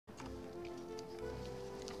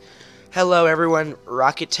Hello everyone,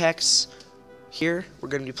 Rocket Techs here. We're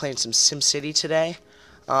going to be playing some SimCity today.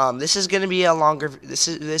 This is going to be a longer.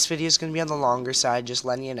 This video is going to be on the longer side. Just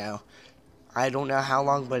letting you know. I don't know how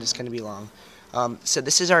long, but it's going to be long. So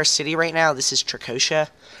this is our city right now. This is Tricotia.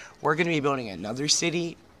 We're going to be building another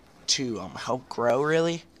city to help grow.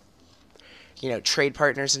 Really, trade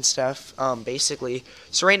partners and stuff. Basically,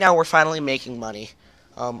 so right now we're finally making money.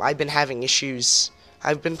 I've been having issues.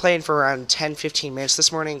 I've been playing for around 10-15 minutes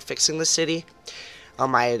this morning, fixing the city.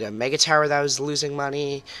 I had a mega tower that was losing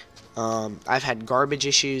money. I've had garbage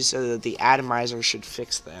issues, so the atomizer should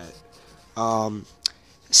fix that.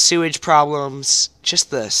 Sewage problems, just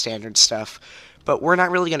the standard stuff. But we're not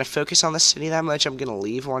really going to focus on the city that much. I'm going to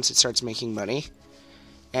leave once it starts making money.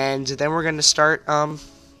 And then we're going to start, we're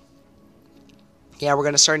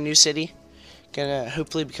going to start a new city. Going to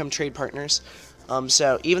hopefully become trade partners.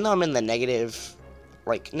 So even though I'm in the negative,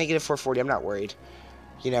 like negative 440, I'm not worried.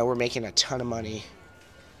 We're making a ton of money.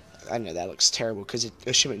 I know that looks terrible because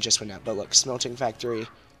the shipment just went up. But look, smelting factory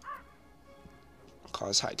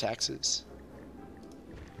cause high taxes.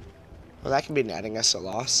 Well, that can be netting us a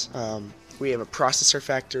loss. We have a processor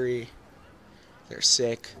factory. They're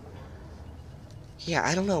sick. Yeah,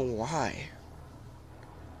 I don't know why.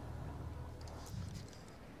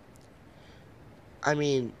 I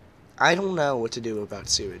mean, I don't know what to do about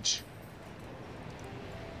sewage.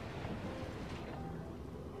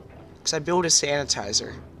 Because I built a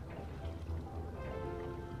sanitizer.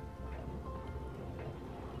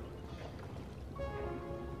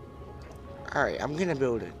 Alright, I'm gonna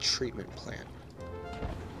build a treatment plant.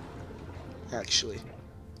 Actually.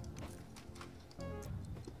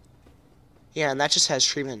 Yeah, and that just has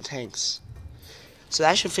treatment tanks. So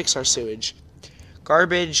that should fix our sewage.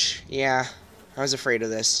 Garbage, yeah, I was afraid of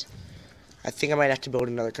this. I think I might have to build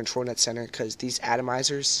another control net center because these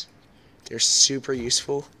atomizers, they're super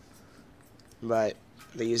useful. But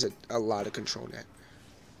they use a lot of control net.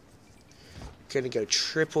 Gonna go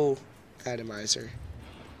triple atomizer.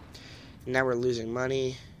 Now we're losing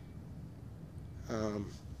money.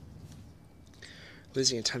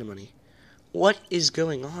 Losing a ton of money. What is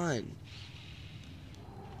going on?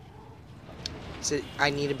 Is it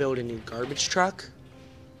I need to build a new garbage truck?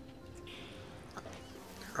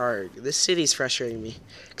 This city's frustrating me.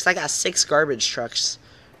 Because I got 6 garbage trucks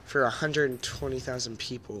for 120,000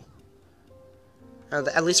 people.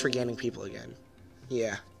 At least we're gaining people again.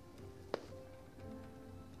 Yeah.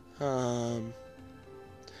 The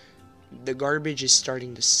garbage is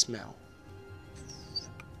starting to smell.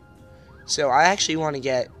 So I actually want to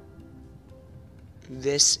get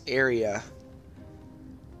this area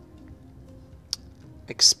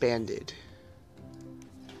expanded.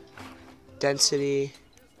 Density.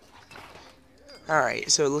 Alright,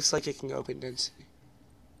 so it looks like it can go up in density.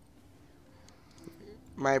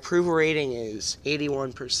 My approval rating is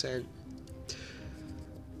 81%.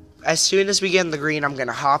 As soon as we get in the green, I'm going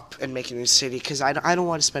to hop and make a new city, because I don't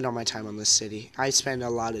want to spend all my time on this city. I spend a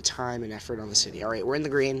lot of time and effort on the city. Alright, we're in the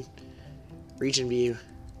green. Region view.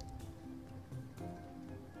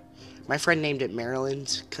 My friend named it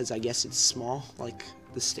Maryland, because I guess it's small, like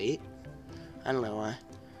the state. I don't know why.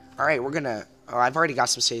 Alright, we're going to... Oh, I've already got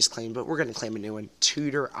some cities claimed, but we're going to claim a new one.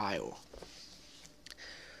 Tudor Isle.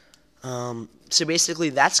 So basically,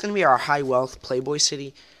 that's going to be our high wealth Playboy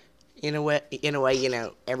city. In a way,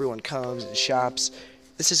 everyone comes and shops.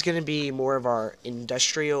 This is going to be more of our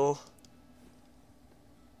industrial.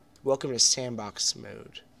 Welcome to sandbox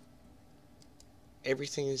mode.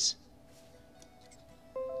 Everything is.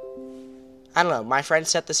 I don't know. My friend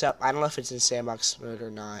set this up. I don't know if it's in sandbox mode or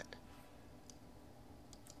not.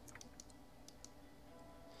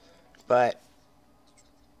 But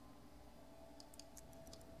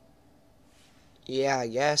yeah, I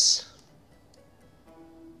guess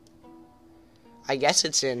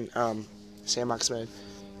it's in sandbox mode.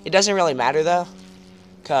 It doesn't really matter though,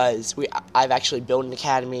 because I've actually built an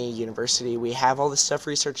academy, university. We have all this stuff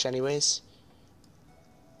researched anyways.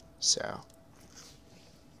 So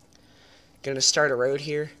gonna start a road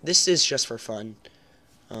here. This is just for fun.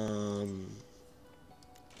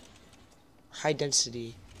 High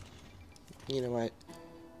density. You know what?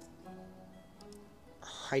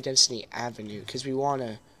 High density avenue, because we want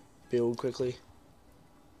to build quickly.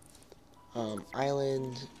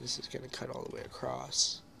 Island, this is going to cut all the way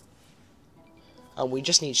across. We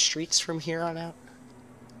just need streets from here on out.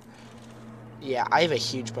 Yeah, I have a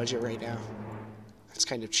huge budget right now. That's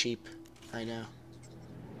kind of cheap, I know.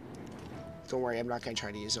 Don't worry, I'm not going to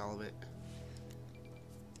try to use all of it.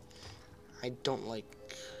 I don't like...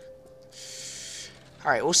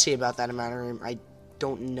 Alright, we'll see about that amount of room. I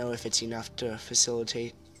don't know if it's enough to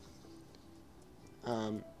facilitate.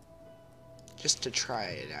 just to try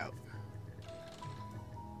it out.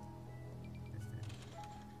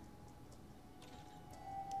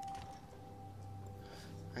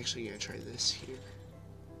 Actually, gonna try this here.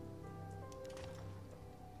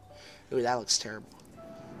 Ooh, that looks terrible.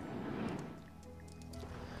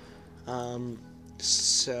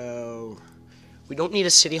 So we don't need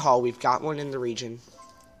a city hall. We've got one in the region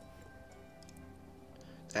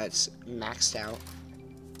that's maxed out.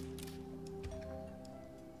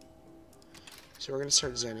 So we're gonna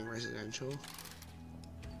start zoning residential.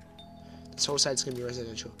 This whole side's gonna be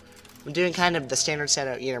residential. I'm doing kind of the standard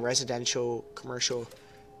setup, you know, residential, commercial.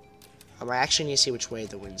 I actually need to see which way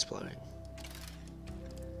the wind's blowing.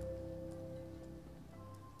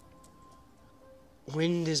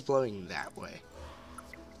 Wind is blowing that way.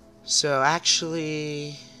 So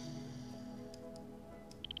actually,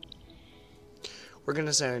 we're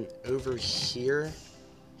gonna zone over here,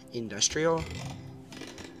 industrial.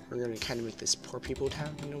 We're gonna kind of make this poor people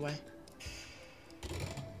town in a way.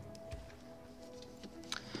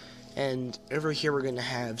 And over here we're gonna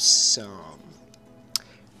have some,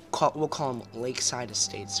 we'll call them lakeside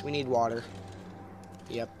estates. We need water.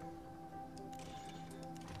 Yep.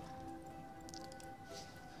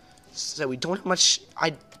 So we don't have much,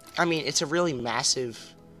 I mean, it's a really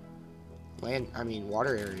massive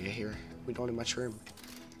water area here. We don't have much room.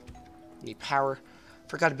 We need power.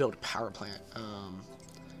 Forgot to build a power plant.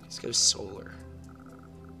 Let's go solar.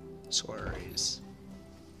 Solar arrays.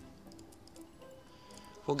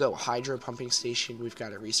 We'll go hydro pumping station. We've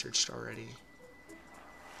got it researched already.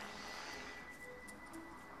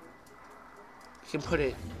 We can put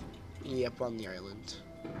it, yep, on the island.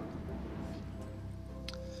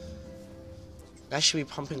 That should be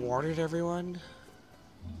pumping water to everyone.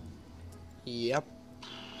 Yep.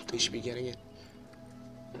 They should be getting it.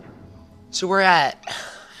 So we're at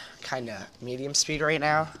kind of medium speed right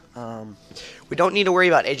now. We don't need to worry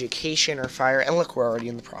about education or fire. And look, we're already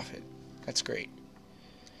in the profit. That's great.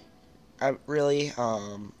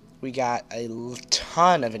 We got a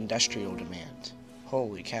ton of industrial demand.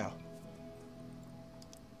 Holy cow.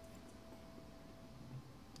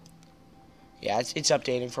 Yeah, it's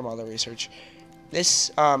updating from all the research.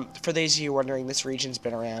 This, for those of you wondering, this region's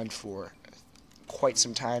been around for quite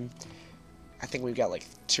some time. I think we've got like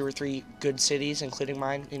 2 or 3 good cities, including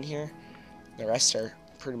mine, in here. The rest are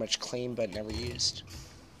pretty much clean but never used.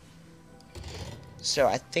 So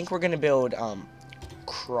I think we're gonna build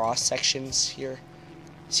cross sections here.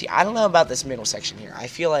 See, I don't know about this middle section here. I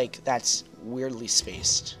feel like that's weirdly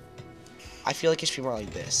spaced. I feel like it should be more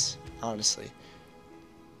like this, honestly.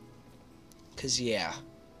 'Cause yeah.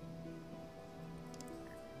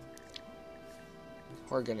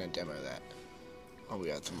 We're gonna demo that. Oh, we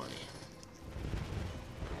got the money.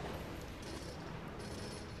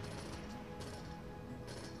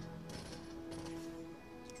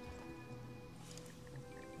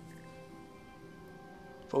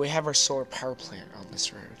 But we have our solar power plant on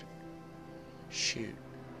this road. Shoot.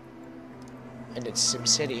 And it's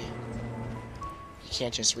SimCity. You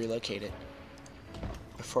can't just relocate it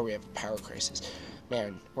before we have a power crisis.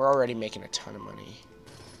 Man, we're already making a ton of money.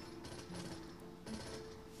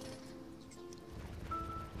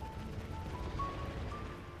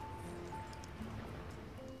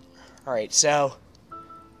 Alright, so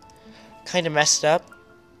kind of messed up.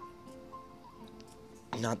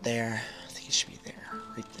 Not there. I think it should be there.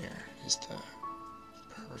 Right there is the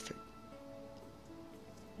perfect.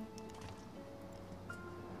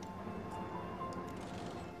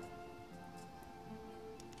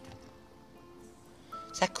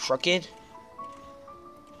 Is that crooked?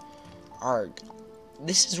 Arg.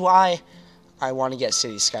 This is why I want to get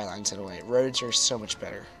city skylines in a way. Roads are so much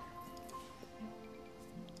better.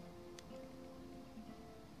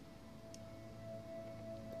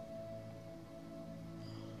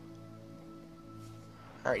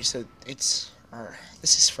 Alright, so it's...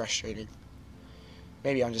 this is frustrating.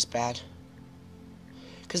 Maybe I'm just bad.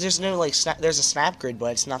 Because there's no, like, there's a snap grid,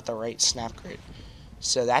 but it's not the right snap grid.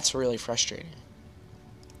 So that's really frustrating.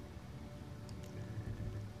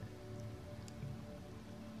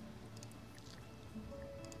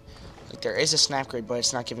 Like, there is a snap grid, but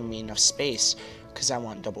it's not giving me enough space, because I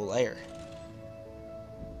want double layer.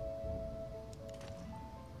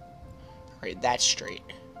 Alright, that's straight.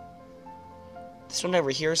 This one over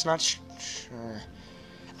here is not sure.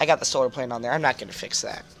 I got the solar plant on there. I'm not going to fix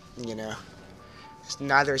that, you know.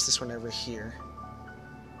 Neither is this one over here.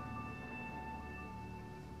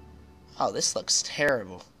 Oh, this looks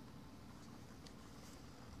terrible.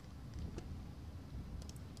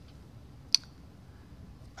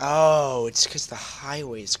 Oh, it's because the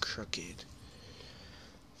highway's crooked.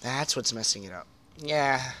 That's what's messing it up.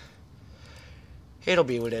 Yeah. It'll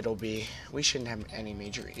be what it'll be. We shouldn't have any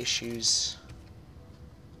major issues.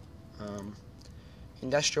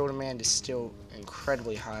 Industrial demand is still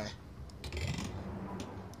incredibly high.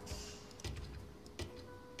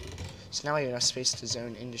 So now we have enough space to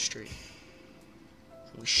zone industry.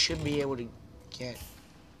 We should be able to get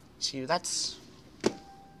to, that's,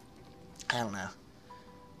 I don't know.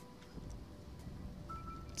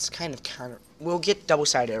 It's kind of counter, we'll get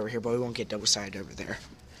double-sided over here, but we won't get double-sided over there.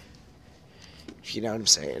 If you know what I'm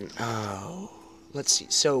saying. Oh, let's see.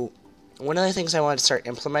 So, one of the things I want to start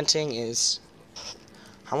implementing is,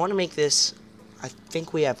 I want to make this, I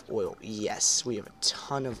think we have oil. Yes, we have a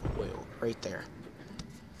ton of oil right there.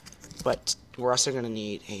 But we're also going to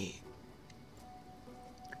need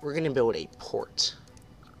we're going to build a port.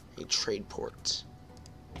 A trade port.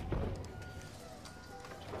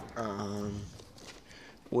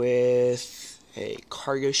 With a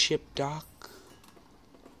cargo ship dock.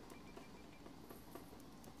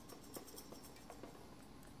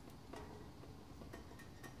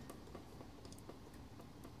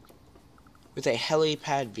 With a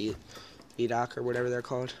helipad V-dock or whatever they're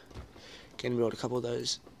called. Gonna build a couple of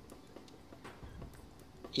those.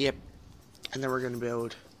 Yep. And then we're gonna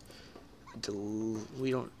build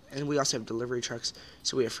we also have delivery trucks.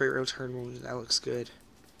 So we have freight rail terminals, that looks good.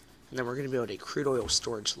 And then we're gonna build a crude oil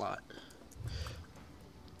storage lot.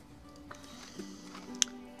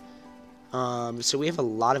 So we have a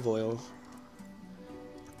lot of oil.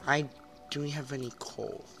 Do we have any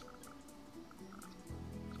coal?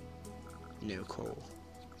 No coal.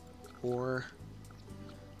 Ore.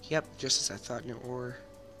 Yep, just as I thought, no ore.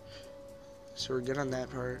 So we're good on that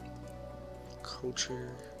part. Culture.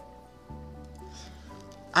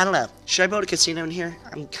 I don't know. Should I build a casino in here?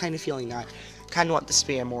 I'm kind of feeling not. Kind of want this to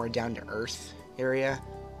be a more down-to-earth area.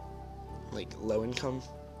 Like, low income.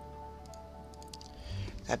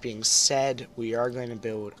 That being said, we are going to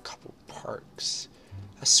build a couple parks.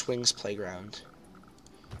 A swings playground.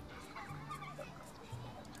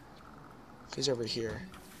 Because over here,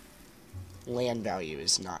 land value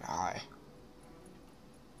is not high.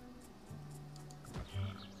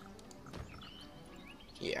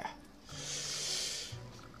 Yeah.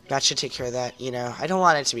 That should take care of that, you know. I don't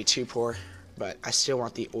want it to be too poor, but I still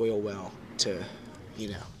want the oil well to, you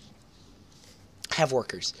know, have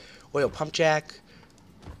workers. Oil pump jack.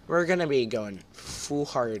 We're going to be going full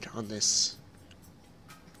hard on this.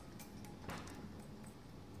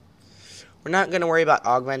 We're not going to worry about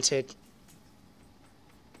augmented.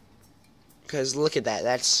 Because look at that,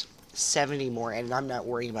 that's 70 more, and I'm not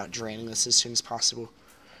worrying about draining this as soon as possible.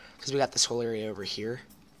 Because we got this whole area over here.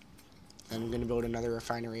 And I'm going to build another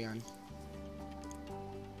refinery on.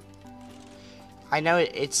 I know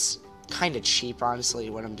it's kind of cheap, honestly,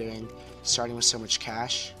 what I'm doing. Starting with so much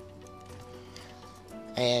cash.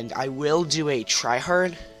 And I will do a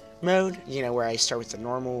try-hard mode, you know, where I start with the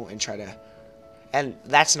normal and try to... And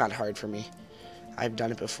that's not hard for me. I've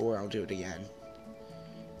done it before, I'll do it again.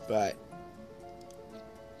 But...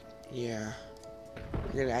 yeah,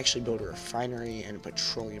 we're going to actually build a refinery and a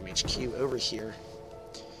petroleum HQ over here.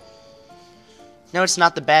 No, it's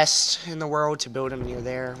not the best in the world to build them near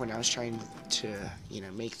there when I was trying to, you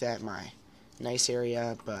know, make that my nice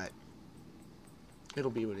area, but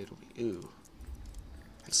it'll be what it'll be. Ooh,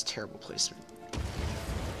 that's terrible placement.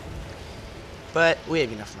 But we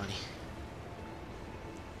have enough money.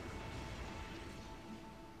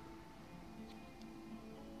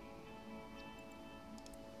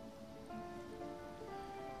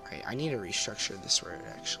 I need to restructure this road,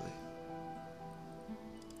 actually.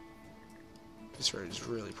 This road is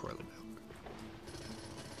really poorly built.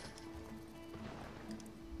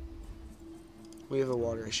 We have a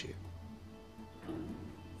water issue.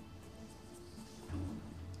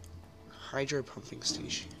 Hydro pumping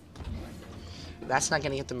station. That's not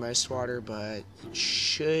going to get the most water, but it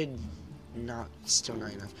should not, still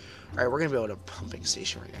not enough. Alright, we're going to build a pumping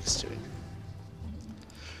station right next to it.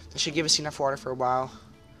 That should give us enough water for a while.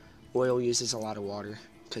 Oil uses a lot of water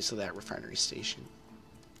because of that refinery station.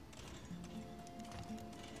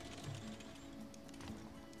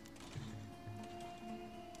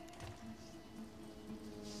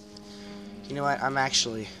 You know what? I'm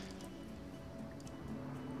actually...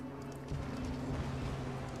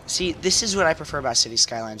 See, this is what I prefer about City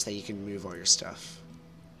Skylines, that you can move all your stuff.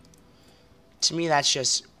 To me, that's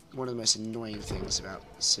just one of the most annoying things about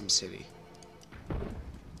SimCity.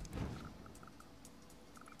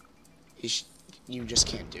 You just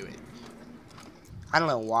can't do it. I don't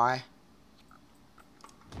know why.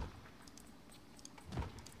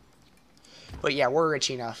 But yeah, we're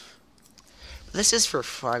rich enough. This is for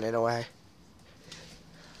fun in a way.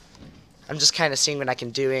 I'm just kind of seeing what I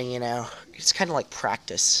can do, you know. It's kind of like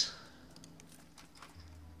practice.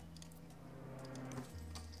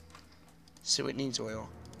 So it needs oil.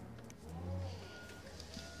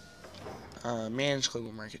 Manage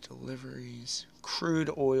global market deliveries. Crude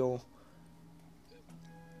oil.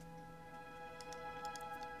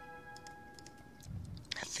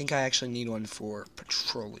 I think I actually need one for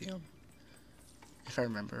petroleum. If I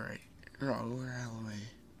remember right. No, where am I?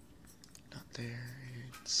 Not there.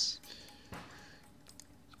 It's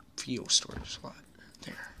fuel storage slot.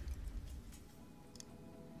 There.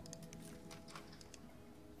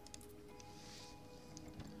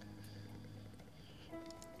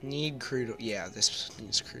 Need crude oil. Yeah, this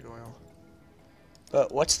needs crude oil.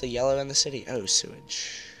 But what's the yellow in the city? Oh,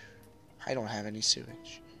 sewage. I don't have any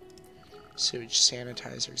sewage. Sewage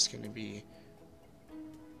sanitizer is going to be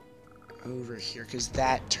over here because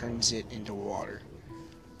that turns it into water.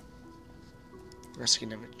 We're also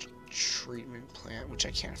going to have a treatment plant, which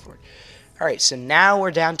I can't afford. Alright, so now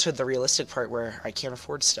we're down to the realistic part where I can't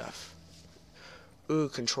afford stuff. Ooh,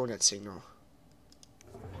 control net signal.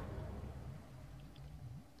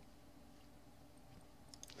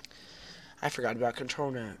 I forgot about control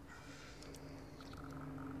net.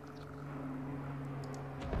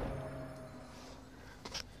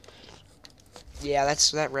 Yeah,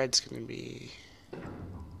 that red's gonna be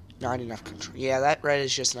not enough control. Yeah, that red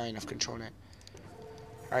is just not enough control net.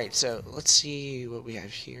 Alright, so let's see what we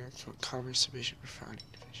have here. Commerce division, refining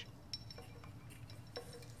division.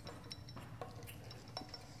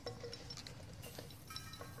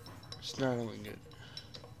 It's not only good.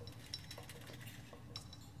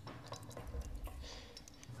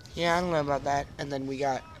 Yeah, I don't know about that. And then we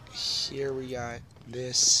got here, we got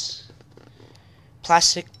this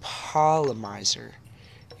plastic polymizer.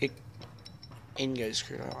 In goes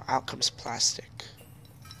crude oil, out comes plastic.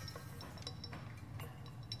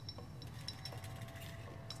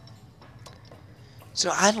 So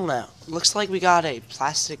I don't know. Looks like we got a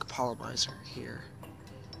plastic polymizer here,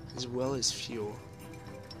 as well as fuel.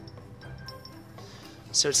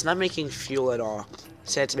 So it's not making fuel at all.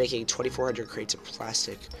 Instead, it's making 2,400 crates of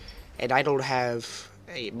plastic, and I don't have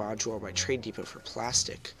a module on my trade depot for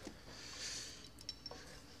plastic.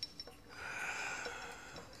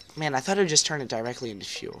 Man, I thought it would just turn it directly into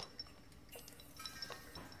fuel.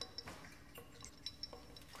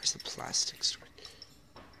 Where's the plastic store?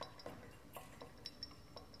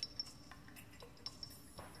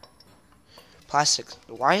 Plastic.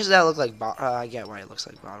 Why does that look like I get why it looks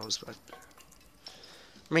like bottles, but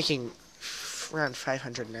I'm making around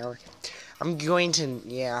 500 an hour. I'm going to,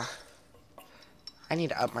 yeah. I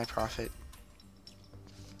need to up my profit.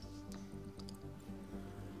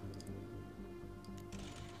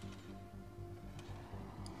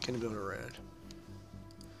 Gonna build a road.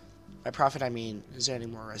 By profit, I mean, is there any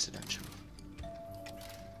more residential?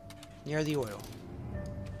 Near the oil.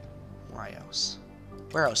 Why else?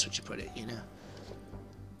 Where else would you put it, you know?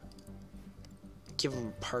 Give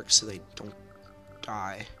them parks so they don't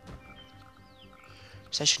die.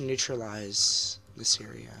 So I should neutralize this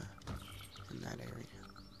area and that area.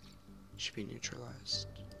 Should be neutralized.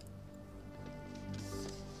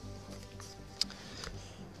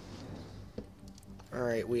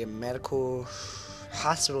 Alright, we have medical.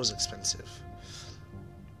 Hospital is expensive.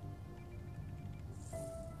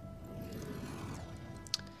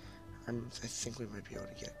 I think we might be able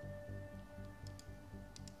to get.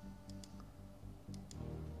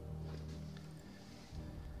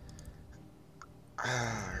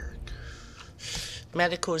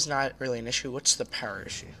 Medical is not really an issue. What's the power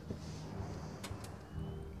issue?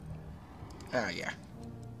 Oh, yeah.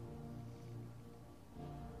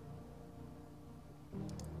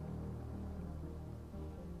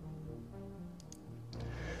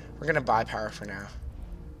 We're gonna buy power for now.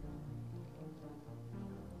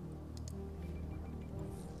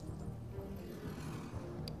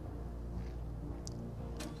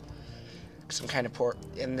 Some kind of poor,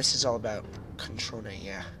 and this is all about controlling,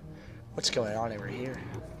 yeah. What's going on over here?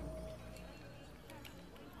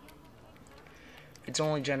 It's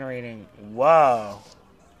only generating, whoa.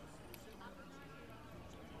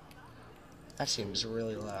 That seems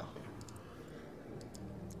really low.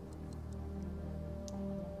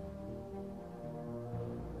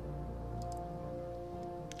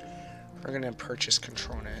 We're gonna purchase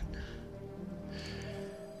control net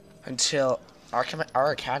until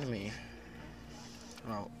our academy,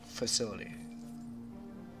 well, facility.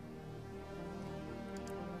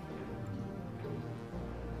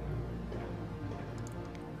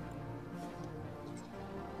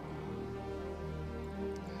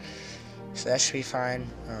 So that should be fine.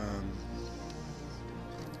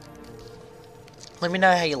 Let me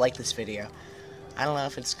know how you like this video. I don't know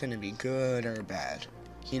if it's gonna be good or bad.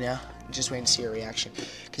 You know, just wait and see your reaction.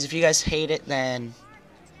 Because if you guys hate it, then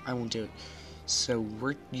I won't do it. So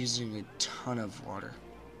we're using a ton of water.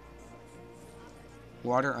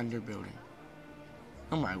 Water under building.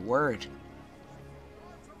 Oh my word.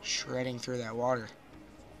 Shredding through that water.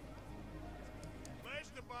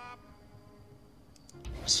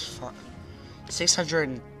 It's fun.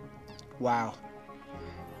 600. Wow.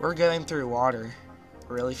 We're going through water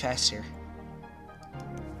really fast here.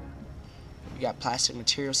 We got plastic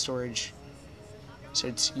material storage. So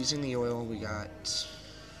it's using the oil. We got.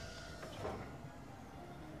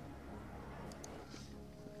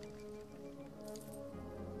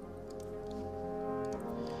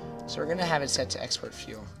 So we're gonna have it set to export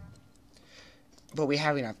fuel. But we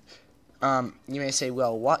have enough. You may say,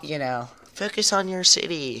 well, what, you know, focus on your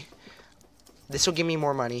city. This will give me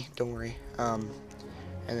more money, don't worry. And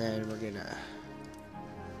then we're gonna,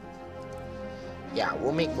 yeah,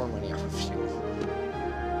 we'll make more money off of fuel.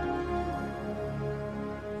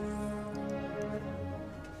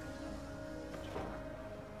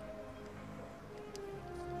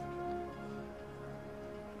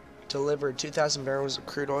 Delivered 2,000 barrels of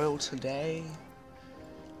crude oil today.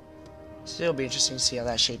 So it'll be interesting to see how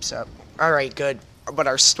that shapes up. Alright, good. But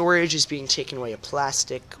our storage is being taken away of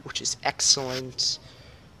plastic, which is excellent.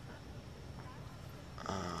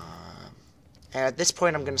 And at this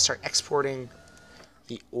point, I'm going to start exporting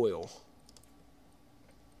the oil.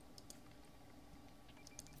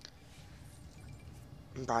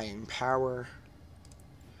 Buying power.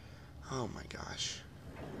 Oh my gosh.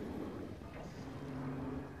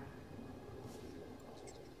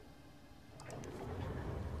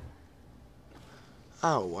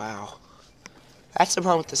 Oh, wow. That's the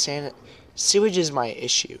problem with the sand. Sewage is my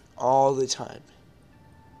issue all the time.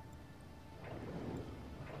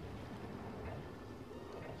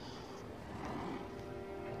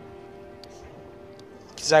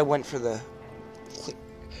 Because I went for the...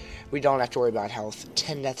 We don't have to worry about health.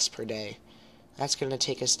 10 deaths per day. That's going to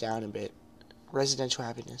take us down a bit. Residential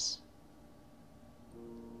happiness.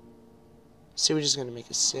 Sewage is going to make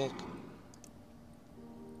us sick.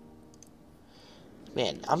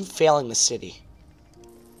 Man, I'm failing the city.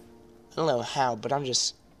 I don't know how, but I'm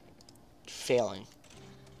just failing.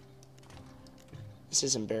 This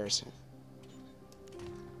is embarrassing.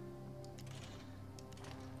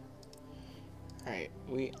 Alright,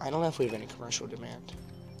 I don't know if we have any commercial demand.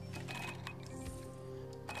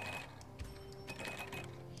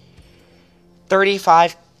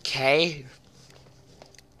 $35K?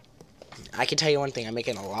 I can tell you one thing, I'm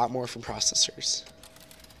making a lot more from processors.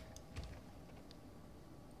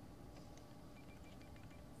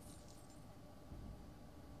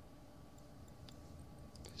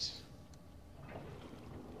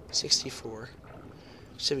 $64.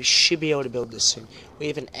 So we should be able to build this soon. We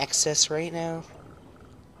have an excess right now.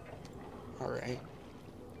 Alright.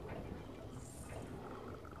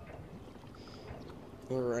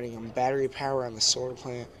 We're running on battery power on the solar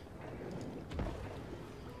plant.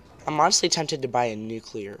 I'm honestly tempted to buy a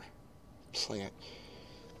nuclear plant,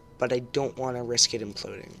 but I don't want to risk it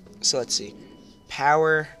imploding. So let's see.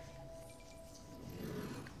 Power.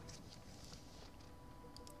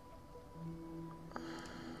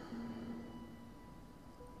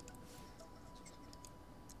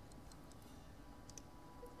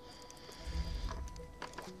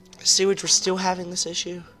 Sewage, we're still having this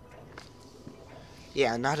issue?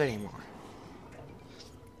 Yeah, not anymore.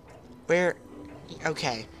 Where?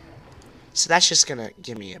 Okay. So that's just gonna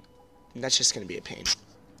give me that's just gonna be a pain.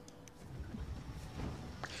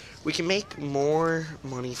 We can make more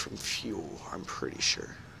money from fuel, I'm pretty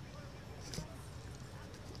sure.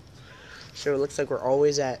 So it looks like we're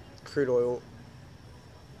always at crude oil.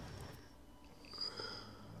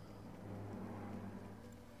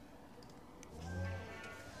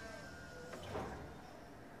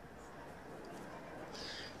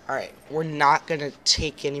 Alright, we're not gonna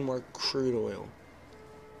take any more crude oil.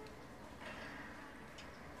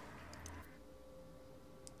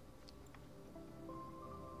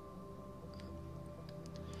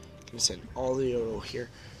 I'm gonna send all the oil here.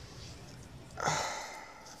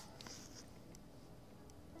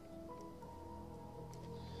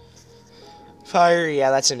 Fire,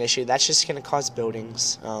 yeah, that's an issue. That's just gonna cause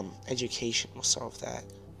buildings. Education will solve that.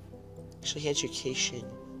 Actually, education.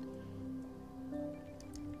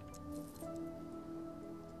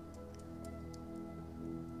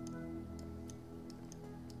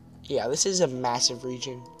 Yeah, this is a massive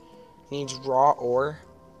region. Needs raw ore.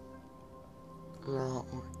 Raw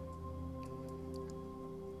ore.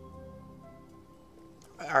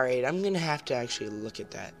 Alright, I'm gonna have to actually look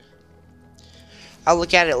at that. I'll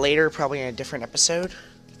look at it later, probably in a different episode.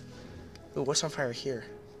 Ooh, what's on fire here?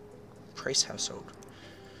 Price household.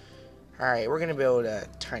 Alright, we're gonna build a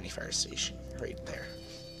tiny fire station right there.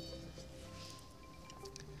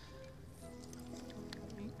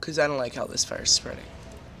 Because I don't like how this fire is spreading.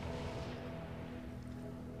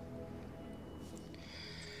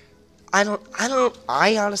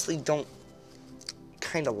 I honestly don't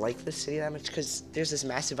kind of like this city that much because there's this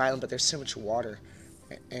massive island, but there's so much water.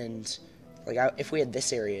 And, like, if we had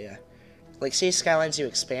this area, like, say Skylines you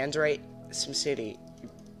expand, right? SimCity, you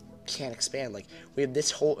can't expand. Like, we have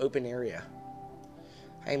this whole open area.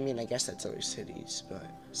 I mean, I guess that's other cities, but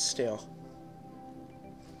still.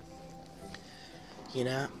 You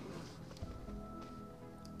know?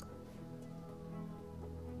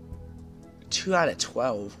 Two out of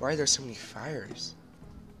 12. Why are there so many fires?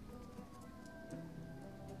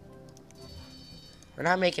 We're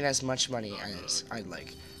not making as much money as I'd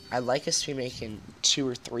like. I'd like us to be making 2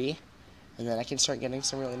 or 3, and then I can start getting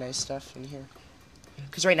some really nice stuff in here.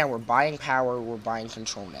 Because right now we're buying power, we're buying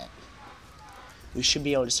control net. We should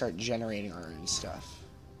be able to start generating our own stuff.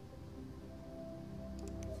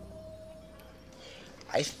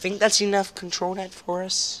 I think that's enough control net for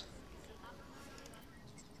us.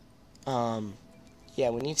 Yeah,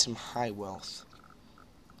 we need some high wealth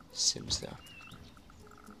Sims though.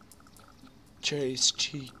 Cherry's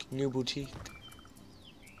cheek, new boutique.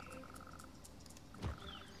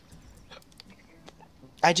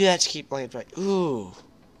 I do that to keep playing, but ooh,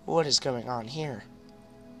 what is going on here?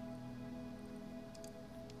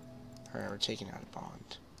 Alright, we're taking out a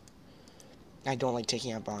bond. I don't like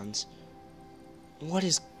taking out bonds. What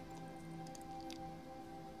is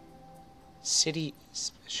city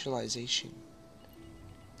specialization?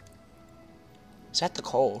 Is that the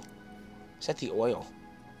coal? Is that the oil?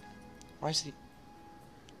 Why is the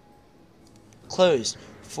closed?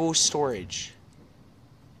 Full storage.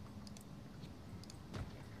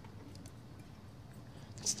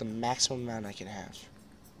 That's the maximum amount I can have.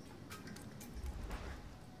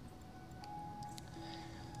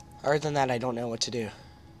 Other than that, I don't know what to do.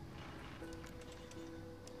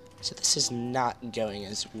 So this is not going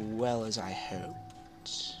as well as I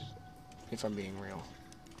hoped, if I'm being real.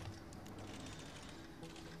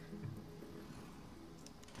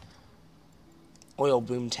 Oil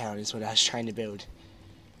boom town is what I was trying to build.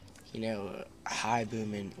 You know, a high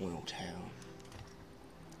booming oil town.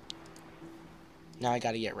 Now I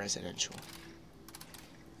gotta get residential.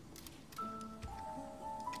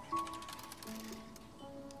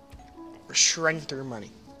 We're shredding through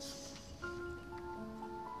money.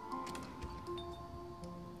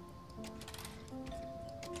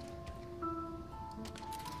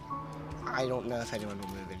 I don't know if anyone will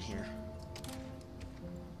move in here.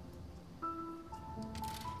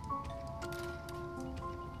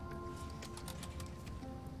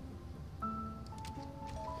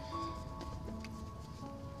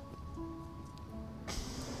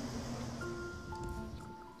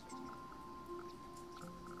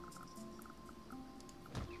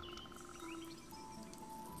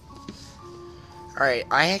 Alright,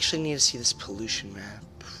 I actually need to see this pollution map.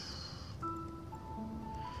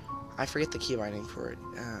 I forget the key binding for it.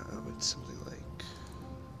 It's something like...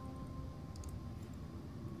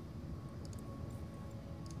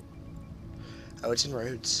 Oh, it's in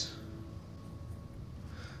roads.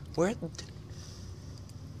 Where...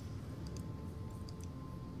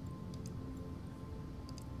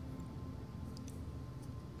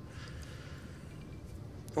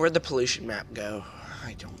 Where'd the pollution map go?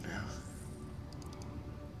 I don't know.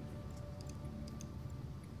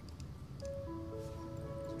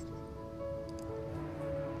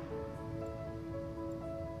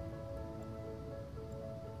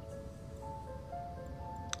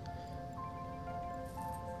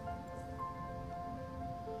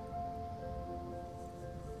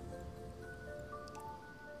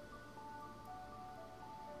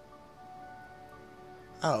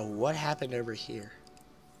 Oh, what happened over here?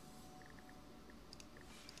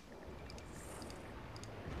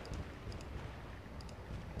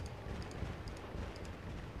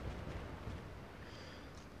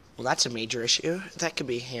 Well, that's a major issue. That could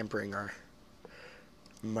be hampering our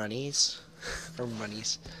monies. Our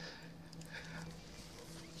monies.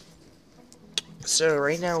 So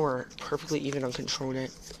right now we're perfectly even on control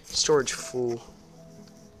net. Storage full.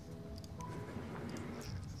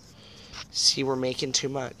 See, we're making too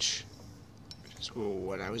much. That's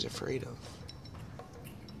what I was afraid of.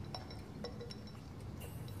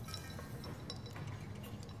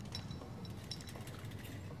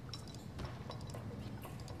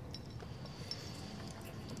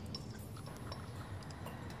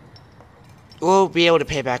 We'll be able to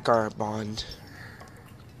pay back our bond.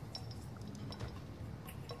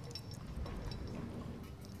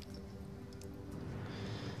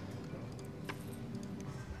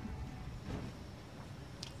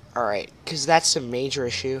 Alright, because that's a major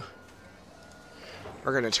issue.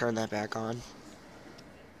 We're going to turn that back on.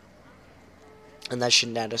 And that should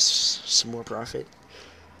net us some more profit.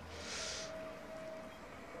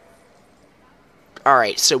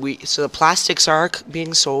 Alright, so the plastics are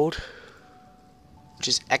being sold, which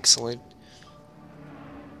is excellent.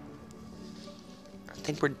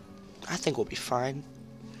 I think we'll be fine.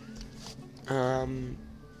 I'm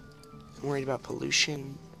worried about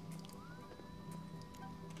pollution.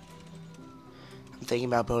 I'm thinking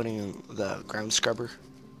about building the ground scrubber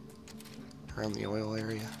around the oil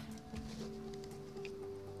area.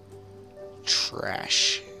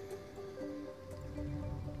 Trash.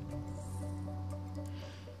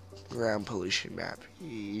 Ground pollution map.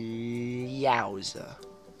 Yowza.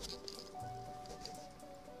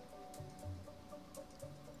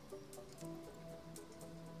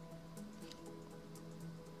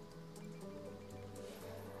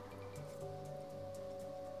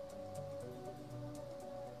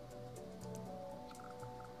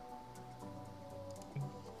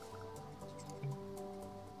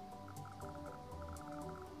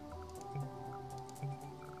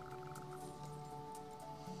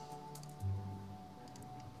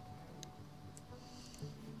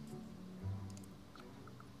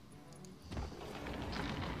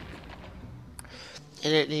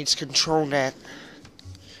 And it needs control net.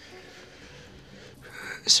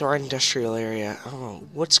 So our industrial area. Oh,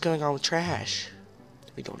 what's going on with trash?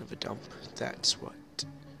 We don't have a dump. That's what.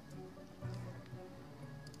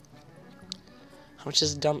 How much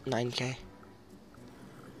is a dump? 9K. I'm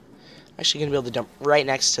actually gonna be able to dump right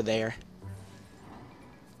next to there.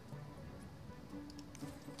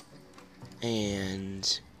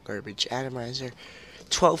 And garbage atomizer.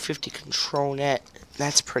 1250 control net.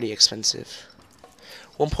 That's pretty expensive.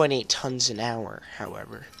 1.8 tons an hour,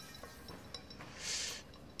 however.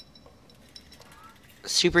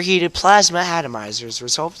 Superheated plasma atomizers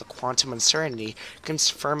resolve the quantum uncertainty,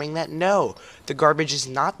 confirming that no, the garbage is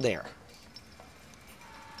not there.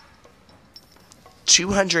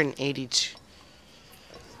 282.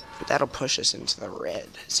 But that'll push us into the red.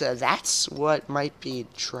 So that's what might be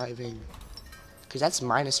driving. Because that's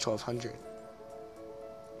minus 1200.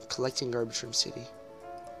 Collecting garbage from city.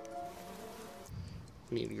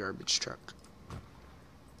 We need a garbage truck.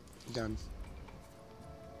 Done.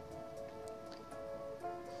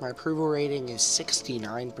 My approval rating is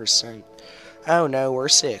 69%. Oh no, we're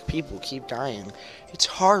sick. People keep dying. It's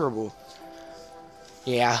horrible.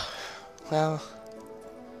 Yeah. Well.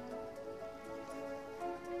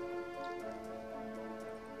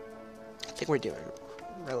 I think we're doing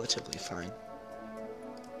relatively fine.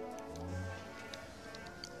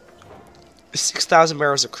 6,000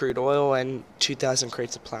 barrels of crude oil and 2,000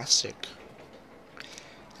 crates of plastic.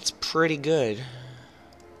 It's pretty good.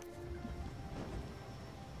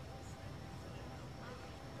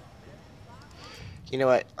 You know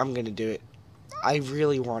what? I'm gonna do it. I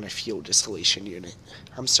really want a fuel distillation unit.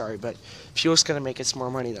 I'm sorry, but fuel's gonna make us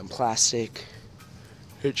more money than plastic.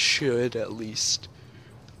 It should, at least.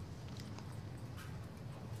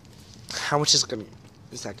 How much is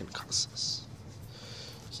that gonna cost us?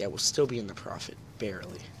 Yeah, we'll still be in the profit.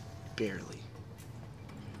 Barely. Barely.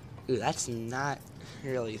 Ooh, that's not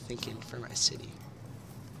really thinking for my city.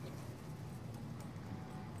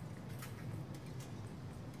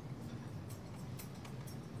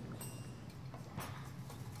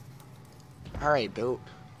 Alright, boat.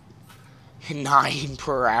 9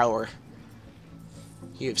 per hour.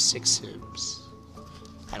 You have 6 sims.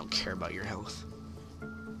 I don't care about your health.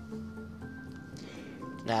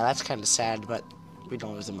 Nah, that's kind of sad, but we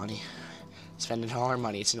don't have the money. Spending all our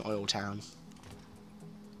money, it's an oil town.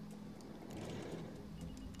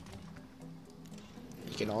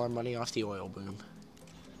 Making all our money off the oil boom.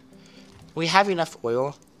 We have enough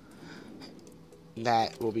oil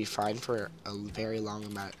that will be fine for a very long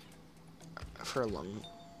amount, for a long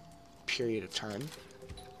period of time.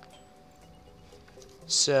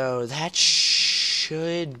 So that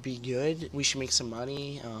should be good. We should make some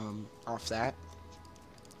money off that.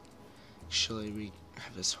 Actually, we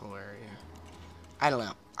have this whole area. I don't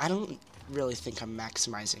know. I don't really think I'm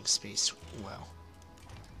maximizing space well.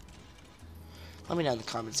 Let me know in the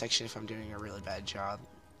comment section if I'm doing a really bad job.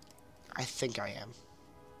 I think I am.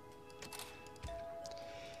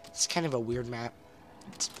 It's kind of a weird map.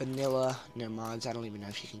 It's vanilla, no mods. I don't even know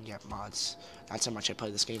if you can get mods. That's how much I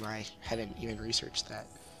play this game. I haven't even researched that.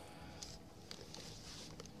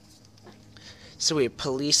 So we have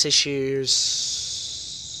police issues,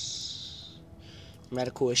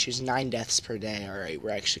 medical issues, 9 deaths per day. Alright, we're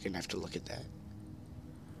actually going to have to look at that.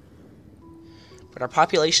 But our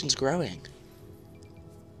population's growing.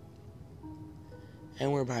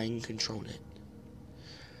 And we're buying control net.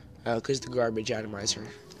 Because the garbage atomizer.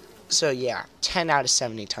 So yeah, 10 out of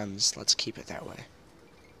 70 tons. Let's keep it that way.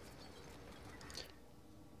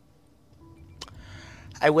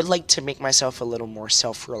 I would like to make myself a little more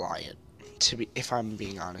self-reliant, if I'm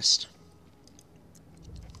being honest.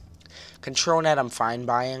 Control net I'm fine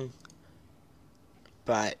buying,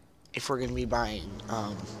 but if we're going to be buying,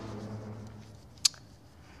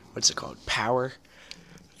 what's it called, power,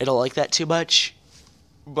 I don't like that too much.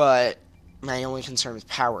 But my only concern with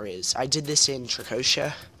power is, I did this in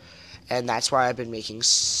Tricotia, and that's why I've been making,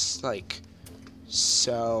 like,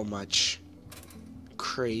 so much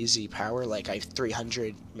crazy power. Like, I have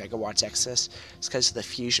 300 megawatts excess. It's because of the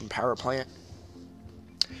fusion power plant.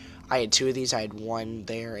 I had 2 of these. I had one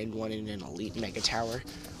there and one in an elite mega tower,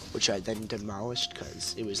 which I then demolished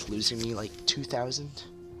because it was losing me like 2,000.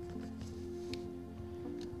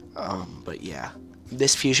 But yeah,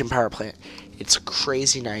 this fusion power plant, it's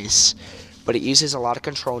crazy nice, but it uses a lot of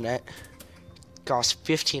control net. Costs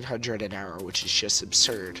 1,500 an hour, which is just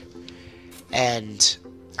absurd, and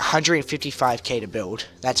 155k to build.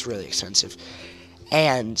 That's really expensive.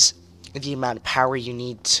 And the amount of power you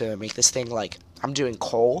need to make this thing, like, I'm doing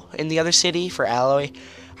coal in the other city for alloy.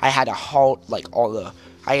 I had to halt, like,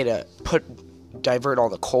 I had to divert all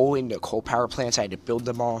the coal into coal power plants. I had to build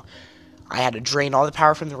them all. I had to drain all the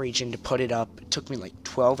power from the region to put it up. It took me like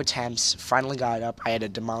 12 attempts. Finally got it up. I had to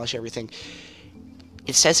demolish everything.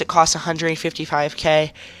 It says it costs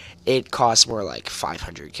 155k. It costs more like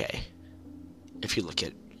 500k if you look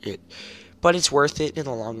at it. But it's worth it in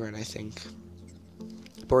the long run, I think.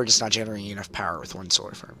 But we're just not generating enough power with one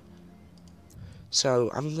solar farm. So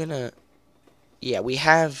I'm gonna, yeah, we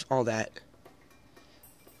have all that.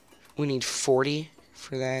 We need 40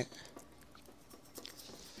 for that.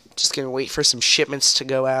 Just gonna wait for some shipments to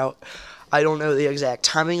go out. I don't know the exact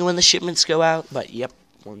timing when the shipments go out, but yep,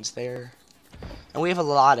 one's there. And we have a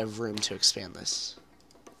lot of room to expand this.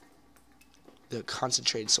 The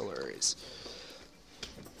concentrated solar arrays,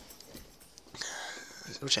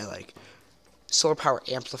 which I like. Solar power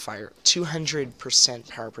amplifier, 200%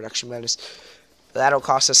 power production bonus. That'll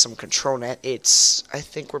cost us some control net. I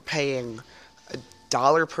think we're paying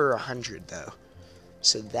 $1 per 100 though,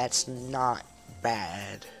 so that's not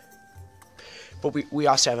bad. But we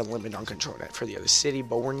also have a limit on control net for the other city,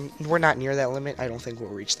 but we're not near that limit. I don't think we'll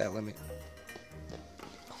reach that limit,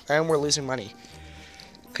 and we're losing money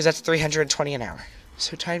because that's 320 an hour.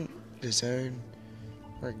 So time to zone.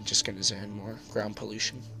 We're just gonna zone more ground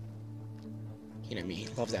pollution. You know me,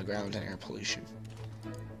 love that ground and air pollution.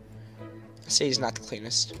 The city's not the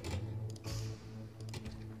cleanest.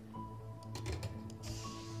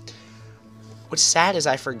 What's sad is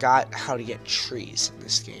I forgot how to get trees in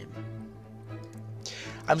this game.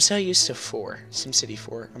 I'm so used to SimCity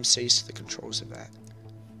 4. I'm so used to the controls of that.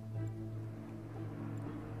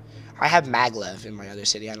 I have maglev in my other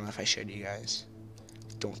city. I don't know if I showed you guys.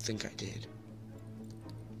 Don't think I did.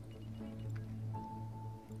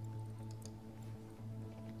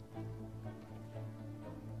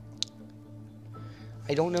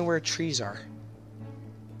 I don't know where trees are.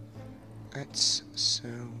 That's so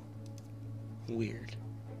weird.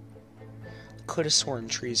 Could have sworn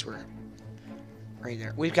trees were right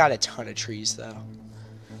there. We've got a ton of trees though,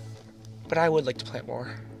 but I would like to plant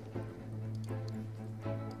more.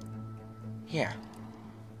 Yeah.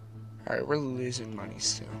 Alright, we're losing money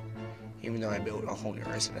still, even though I built a whole new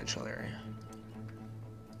residential area.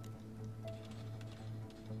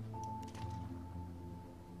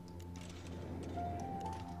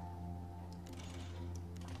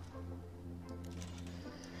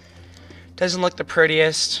 Doesn't look the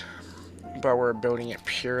prettiest, but we're building it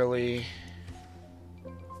purely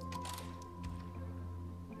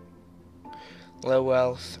low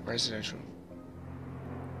wealth residential.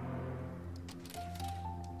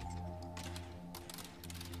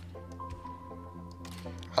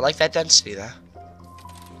 I like that density though.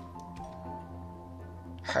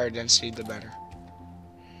 Higher density the better.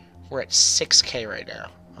 We're at 6k right now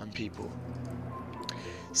on people.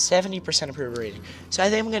 70% approval rating. So I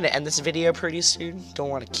think I'm going to end this video pretty soon. Don't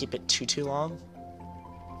want to keep it too long.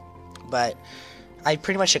 But I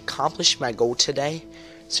pretty much accomplished my goal today.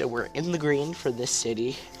 So we're in the green for this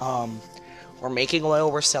city. We're making oil,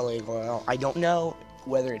 we're selling oil. I don't know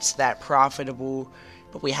whether it's that profitable,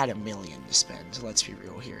 but we had $1 million to spend. So let's be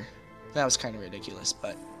real here. That was kind of ridiculous,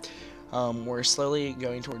 but we're slowly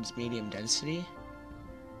going towards medium density.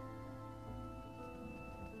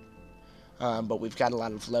 But we've got a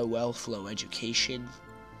lot of low wealth, low education.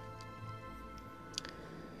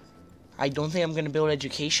 I don't think I'm going to build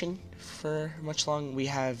education for much long. We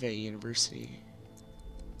have a university.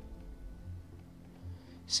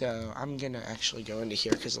 So I'm gonna actually go into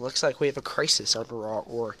here because it looks like we have a crisis on raw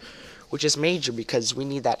ore, which is major because we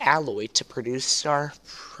need that alloy to produce our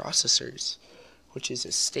processors, which is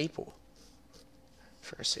a staple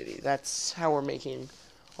for our city. That's how we're making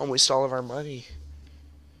almost all of our money.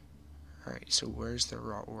 Alright, so where's the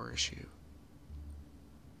raw ore issue?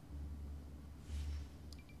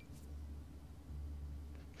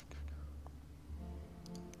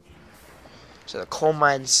 So the coal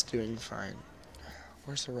mine's doing fine.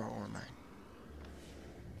 Where's the raw ore mine?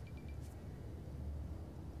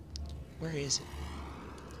 Where is it?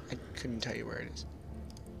 I couldn't tell you where it is.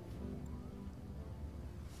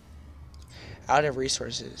 Out of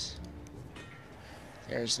resources.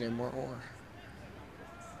 There's no more ore.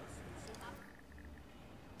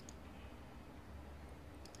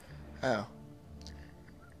 Oh.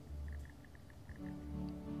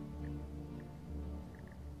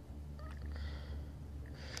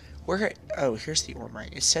 Where? Oh, here's the ore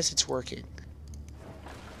mine. It says it's working.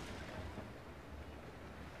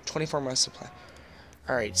 24-month supply.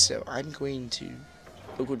 Alright, so I'm going to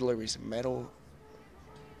local deliveries of metal.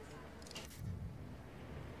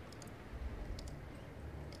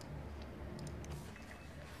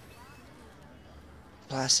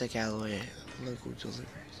 Plastic alloy, local deliveries.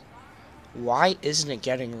 Why isn't it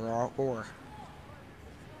getting raw ore?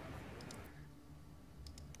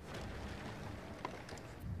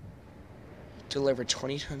 Deliver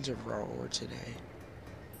 20 tons of raw ore today.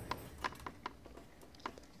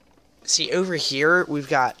 See, over here, we've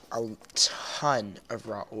got a ton of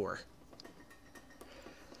raw ore.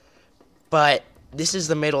 But this is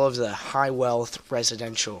the middle of the high wealth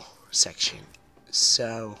residential section.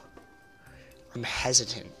 So I'm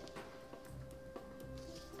hesitant.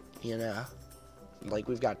 You know? Like,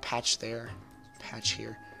 we've got patch there, patch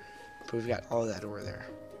here. But we've got all that ore there.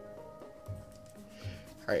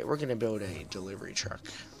 Alright, we're gonna build a delivery truck.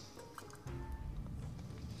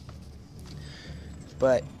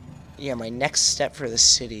 But yeah, my next step for the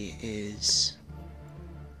city is,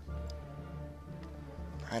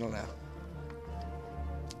 I don't know.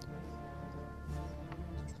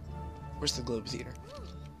 Where's the Globe Theater?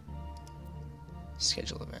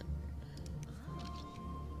 Schedule event.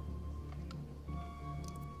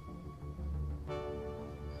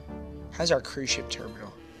 How's our cruise ship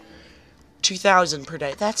terminal? 2,000 per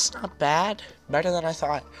day. That's not bad. Better than I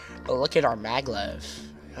thought. But look at our maglev.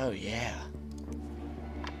 Oh yeah.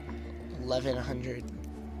 1,100.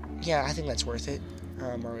 Yeah, I think that's worth it.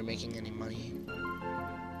 Are we making any money?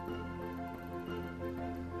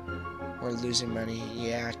 We're losing money.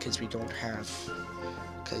 Yeah, because we don't have.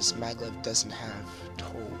 Because maglev doesn't have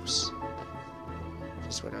tolls.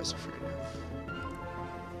 That's what I was afraid of.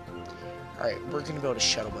 Alright, we're gonna build a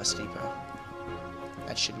shuttle bus depot.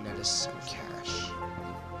 That should net us some cash.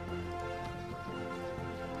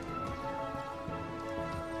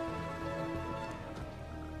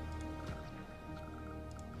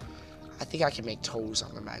 I think I can make tolls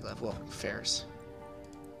on the maglev. Well, fares.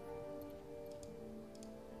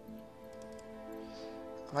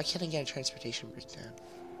 Why can't I get a transportation breakdown?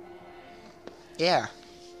 Yeah.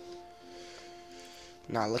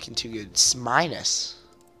 Not looking too good. It's minus.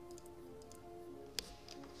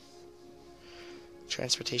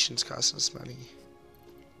 Transportation's costing us money.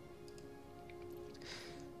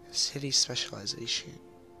 City specialization.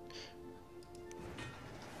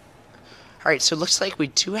 Alright, so it looks like we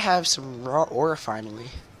do have some raw ore finally.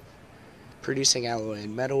 Producing alloy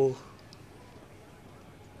and metal.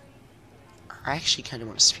 I actually kind of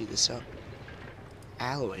want to speed this up.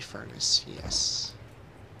 Alloy furnace, yes.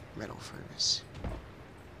 Metal furnace.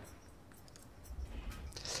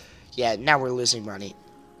 Yeah, now we're losing money.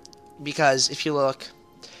 Because if you look,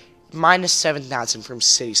 minus 7,000 from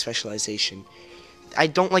city specialization. I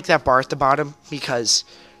don't like that bar at the bottom because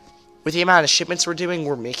with the amount of shipments we're doing,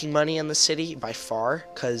 we're making money in the city by far.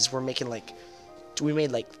 Because we're making like, we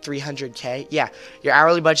made like 300K. Yeah, your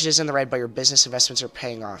hourly budget is in the red, but your business investments are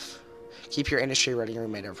paying off. Keep your industry running or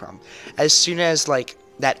remain no problem. As soon as like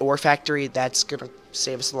that ore factory, that's gonna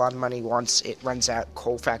save us a lot of money once it runs out.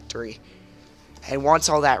 Coal factory. And once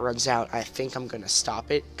all that runs out, I think I'm going to stop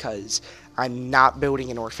it because I'm not building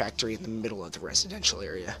an ore factory in the middle of the residential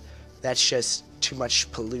area. That's just too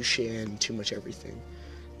much pollution, too much everything.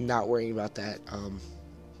 Not worrying about that.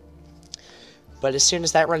 But as soon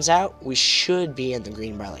as that runs out, we should be in the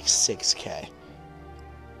green by like 6K.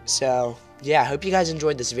 So, yeah, I hope you guys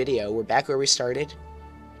enjoyed this video. We're back where we started.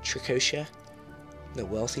 Tricotia, the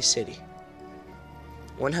wealthy city.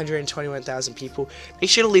 121,000 people. Make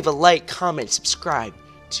sure to leave a like, comment, subscribe,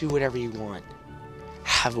 do whatever you want.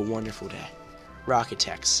 Have a wonderful day. Rocket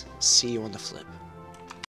Techs. See you on the flip.